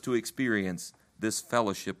wants us to experience this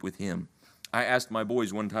fellowship with Him. I asked my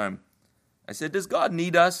boys one time, I said, does God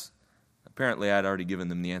need us? Apparently I'd already given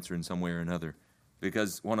them the answer in some way or another,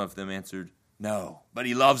 because one of them answered, no, but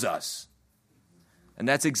He loves us. And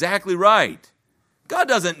that's exactly right. God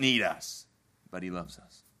doesn't need us, but He loves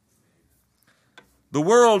us. The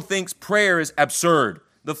world thinks prayer is absurd.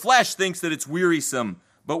 The flesh thinks that it's wearisome.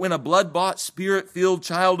 But when a blood-bought, spirit-filled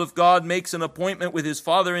child of God makes an appointment with his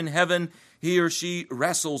Father in heaven, he or she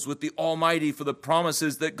wrestles with the Almighty for the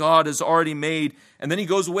promises that God has already made. And then he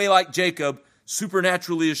goes away like Jacob,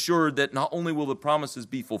 supernaturally assured that not only will the promises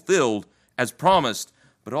be fulfilled as promised,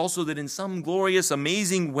 but also that in some glorious,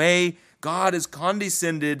 amazing way, God has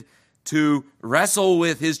condescended to wrestle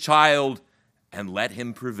with His child and let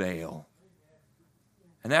him prevail.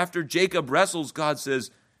 And after Jacob wrestles, God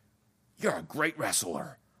says, You're a great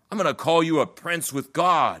wrestler. I'm going to call you a prince with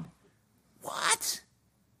God. What?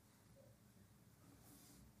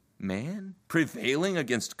 Man prevailing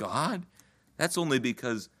against God? That's only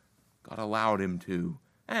because God allowed him to.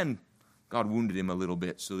 And God wounded him a little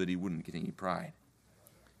bit so that he wouldn't get any pride.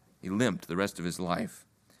 He limped the rest of his life.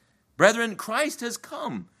 Brethren, Christ has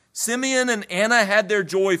come. Simeon and Anna had their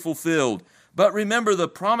joy fulfilled. But remember, the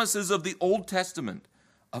promises of the Old Testament,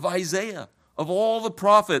 of Isaiah, of all the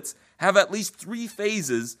prophets, have at least 3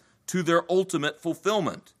 phases to their ultimate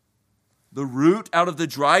fulfillment. The root out of the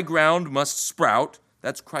dry ground must sprout.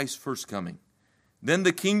 That's Christ's first coming. Then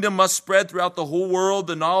the kingdom must spread throughout the whole world.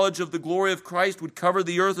 The knowledge of the glory of Christ would cover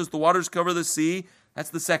the earth as the waters cover the sea. That's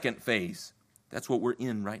the second phase. That's what we're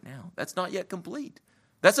in right now. That's not yet complete.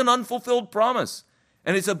 That's an unfulfilled promise.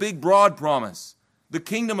 And it's a big, broad promise. The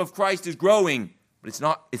kingdom of Christ is growing, but it's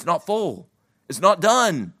not full. It's not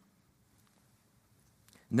done.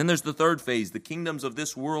 And then there's the third phase. The kingdoms of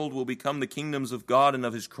this world will become the kingdoms of God and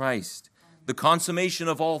of his Christ. The consummation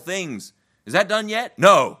of all things. Is that done yet?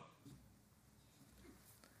 No.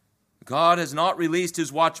 God has not released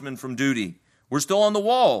his watchmen from duty. We're still on the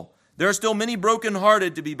wall. There are still many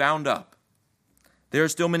brokenhearted to be bound up. There are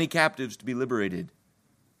still many captives to be liberated.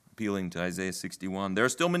 Appealing to Isaiah 61. There are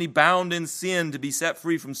still many bound in sin to be set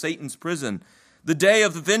free from Satan's prison. The day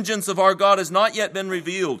of the vengeance of our God has not yet been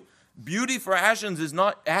revealed. Beauty for ashes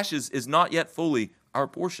is not yet fully our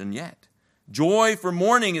portion yet. Joy for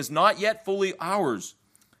mourning is not yet fully ours.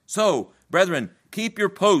 So, brethren, keep your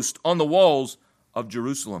post on the walls of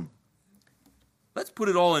Jerusalem. Let's put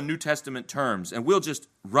it all in New Testament terms, and we'll just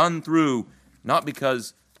run through, not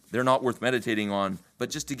because they're not worth meditating on, but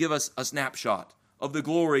just to give us a snapshot of the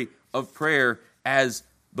glory of prayer as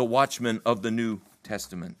the watchman of the New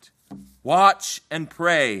Testament. Watch and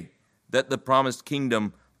pray that the promised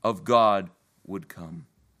kingdom of God would come.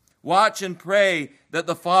 Watch and pray that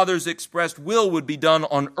the Father's expressed will would be done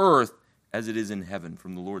on earth as it is in heaven,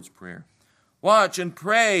 from the Lord's Prayer. Watch and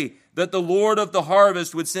pray that the Lord of the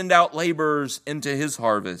harvest would send out laborers into his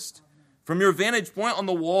harvest. From your vantage point on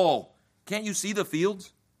the wall, can't you see the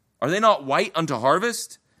fields? Are they not white unto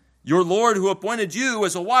harvest? Your Lord, who appointed you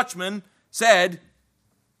as a watchman, said,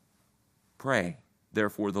 pray,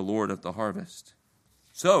 therefore, the Lord of the harvest.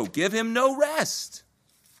 So give him no rest.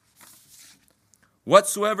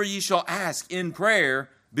 Whatsoever ye shall ask in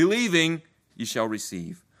prayer, believing, ye shall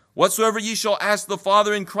receive. Whatsoever ye shall ask the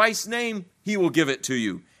Father in Christ's name, he will give it to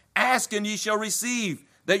you. Ask and ye shall receive,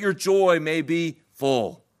 that your joy may be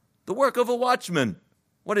full. The work of a watchman.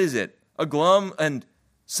 What is it? A glum and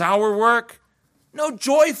sour work? No,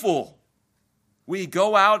 joyful. We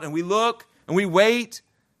go out and we look and we wait,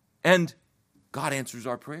 and God answers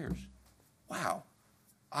our prayers. Wow.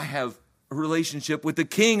 I have a relationship with the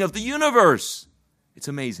King of the universe. It's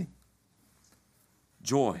amazing.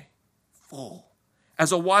 Joy, full.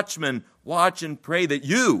 As a watchman, watch and pray that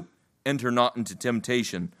you enter not into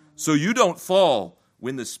temptation, so you don't fall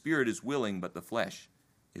when the spirit is willing, but the flesh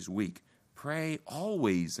is weak. Pray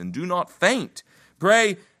always and do not faint.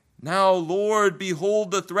 Pray, now, Lord,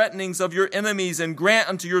 behold the threatenings of your enemies, and grant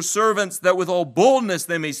unto your servants that with all boldness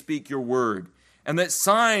they may speak your word, and that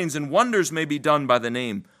signs and wonders may be done by the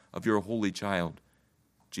name of your holy child,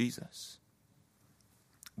 Jesus.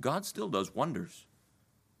 God still does wonders.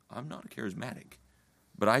 I'm not a charismatic,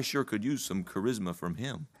 but I sure could use some charisma from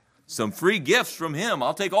him. Some free gifts from him.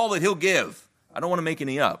 I'll take all that he'll give. I don't want to make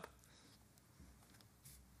any up.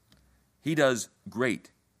 He does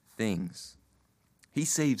great things. He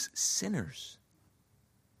saves sinners.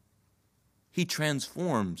 He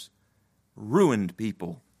transforms ruined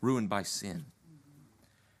people, ruined by sin.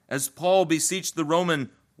 As Paul beseeched the Roman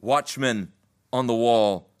watchmen on the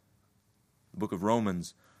wall, the book of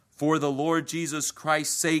Romans, for the Lord Jesus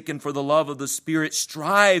Christ's sake and for the love of the Spirit,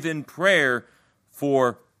 strive in prayer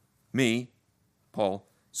for me, Paul.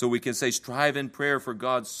 So we can say strive in prayer for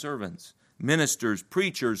God's servants, ministers,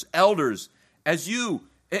 preachers, elders. As you,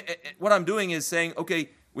 what I'm doing is saying,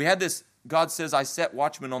 okay, we had this, God says, I set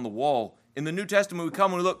watchmen on the wall. In the New Testament, we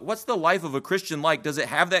come and we look, what's the life of a Christian like? Does it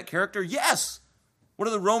have that character? Yes. What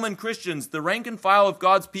are the Roman Christians, the rank and file of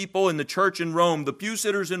God's people in the church in Rome, the pew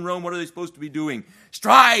sitters in Rome, what are they supposed to be doing?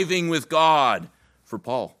 Striving with God for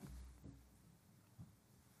Paul.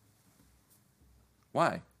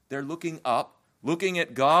 Why? They're looking up, looking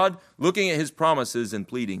at God, looking at his promises and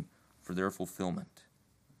pleading for their fulfillment.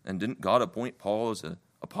 And didn't God appoint Paul as an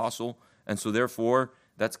apostle? And so therefore,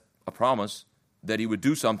 that's a promise that he would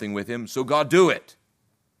do something with him, so God do it.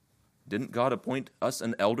 Didn't God appoint us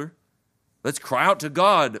an elder? Let's cry out to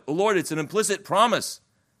God. Oh Lord, it's an implicit promise.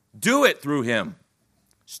 Do it through him.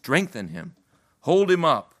 Strengthen him. Hold him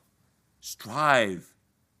up. strive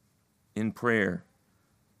in prayer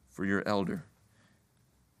for your elder.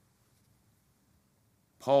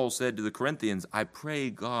 Paul said to the Corinthians, I pray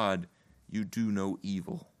God you do no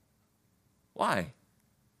evil. Why?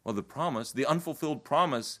 Well, the promise, the unfulfilled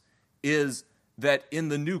promise, is that in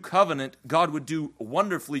the new covenant, God would do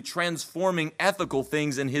wonderfully transforming ethical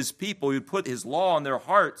things in his people. He would put his law on their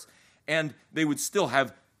hearts, and they would still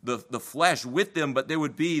have the flesh with them, but there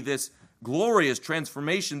would be this glorious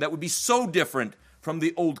transformation that would be so different from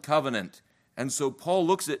the old covenant. And so Paul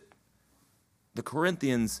looks at the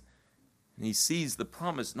Corinthians, and he sees the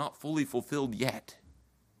promise not fully fulfilled yet.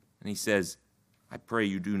 And he says, I pray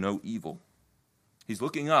you do no evil. He's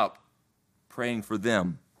looking up, praying for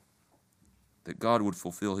them, that God would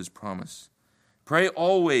fulfill his promise. Pray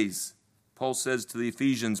always, Paul says to the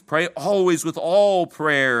Ephesians, pray always with all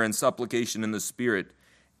prayer and supplication in the Spirit,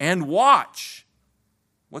 and watch.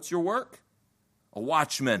 What's your work? A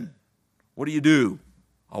watchman. What do?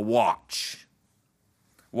 A watch.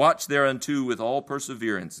 Watch thereunto with all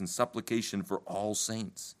perseverance and supplication for all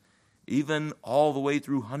saints, even all the way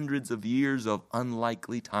through hundreds of years of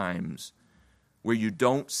unlikely times where you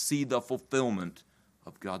don't see the fulfillment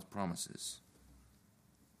of God's promises.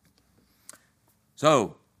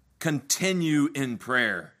 So, continue in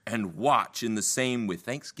prayer and watch in the same with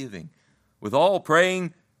thanksgiving. With all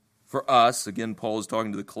praying for us, again, Paul is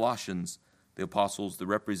talking to the Colossians, the apostles, the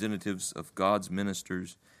representatives of God's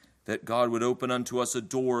ministers, that God would open unto us a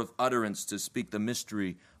door of utterance to speak the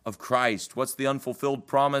mystery of Christ. What's the unfulfilled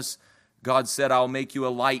promise? God said, I'll make you a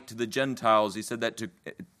light to the Gentiles. He said that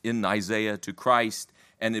in Isaiah to Christ,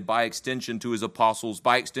 and by extension to his apostles,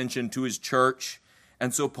 by extension to his church.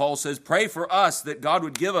 And so Paul says, pray for us that God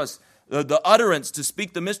would give us the utterance to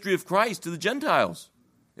speak the mystery of Christ to the Gentiles.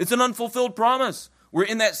 It's an unfulfilled promise. We're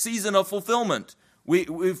in that season of fulfillment.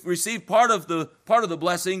 We've received part of the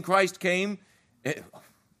blessing. Christ came.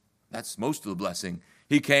 That's most of the blessing.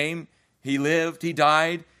 He came, he lived, he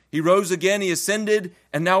died, he rose again, he ascended,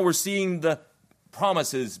 and now we're seeing the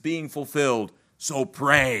promises being fulfilled. So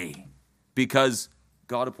pray, because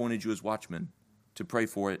God appointed you as watchmen to pray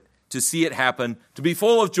for it, to see it happen, to be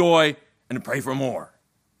full of joy, and to pray for more.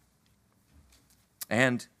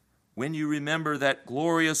 And when you remember that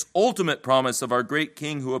glorious ultimate promise of our great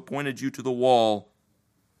King who appointed you to the wall,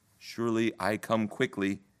 surely I come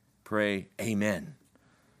quickly, pray, Amen.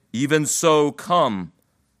 Even so, come,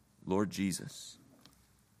 Lord Jesus.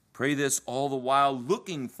 Pray this all the while,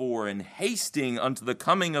 looking for and hasting unto the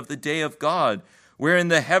coming of the day of God, wherein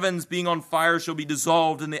the heavens being on fire shall be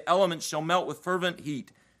dissolved, and the elements shall melt with fervent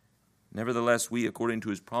heat. Nevertheless, we, according to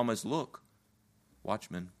his promise, look.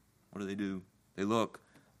 Watchmen, what do? They look.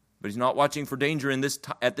 But he's not watching for danger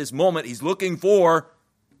at this moment. He's looking for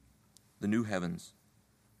the new heavens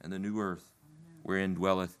and the new earth, wherein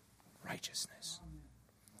dwelleth righteousness.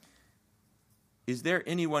 Is there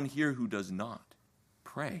anyone here who does not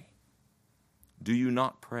pray? Do you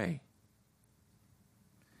not pray?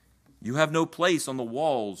 You have no place on the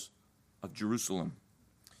walls of Jerusalem.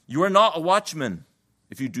 You are not a watchman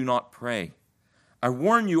if you do not pray.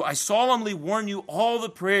 I solemnly warn you, all the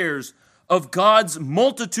prayers of God's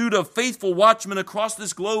multitude of faithful watchmen across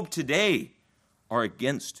this globe today are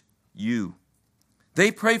against you.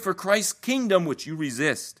 They pray for Christ's kingdom, which you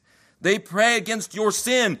resist. They pray against your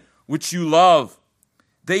sin, which you love.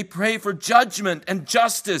 They pray for judgment and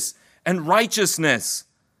justice and righteousness.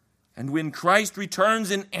 And when Christ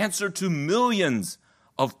returns in answer to millions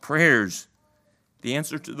of prayers, the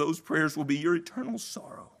answer to those prayers will be your eternal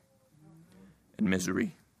sorrow and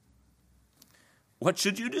misery. What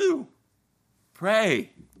should you do?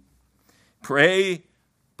 Pray. Pray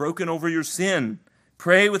broken over your sin.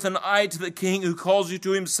 Pray with an eye to the King who calls you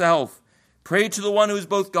to himself. Pray to the one who is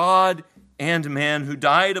both God and man, who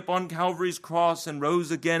died upon Calvary's cross and rose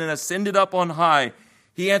again and ascended up on high.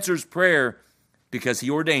 He answers prayer because he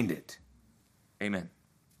ordained it. Amen.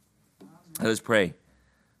 Let us pray.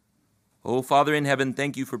 Oh, Father in heaven,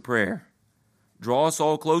 thank you for prayer. Draw us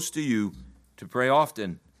all close to you to pray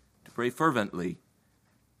often, to pray fervently,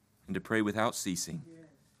 and to pray without ceasing.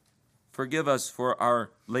 Forgive us for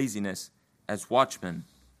our laziness as watchmen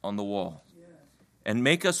on the wall. And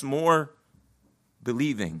make us more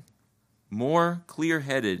believing, more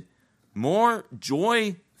clear-headed, more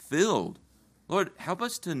joy-filled. Lord, help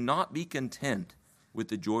us to not be content with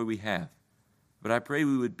the joy we have. But I pray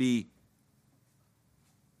we would be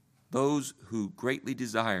those who greatly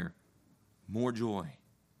desire more joy.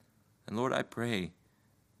 And Lord, I pray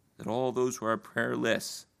that all those who are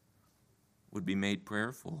prayerless would be made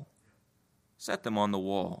prayerful. Set them on the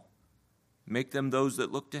wall. Make them those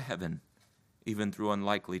that look to heaven, even through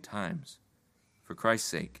unlikely times. For Christ's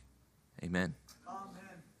sake, Amen.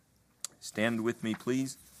 Amen. Stand with me,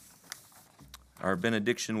 please. Our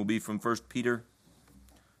benediction will be from 1 Peter.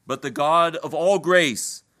 But the God of all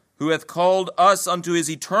grace, who hath called us unto his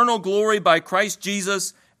eternal glory by Christ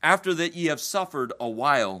Jesus, after that ye have suffered a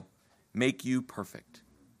while, make you perfect,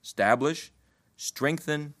 establish,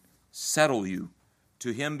 strengthen, settle you.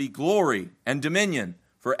 To him be glory and dominion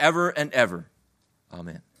forever and ever.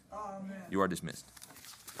 Amen. Amen. You are dismissed.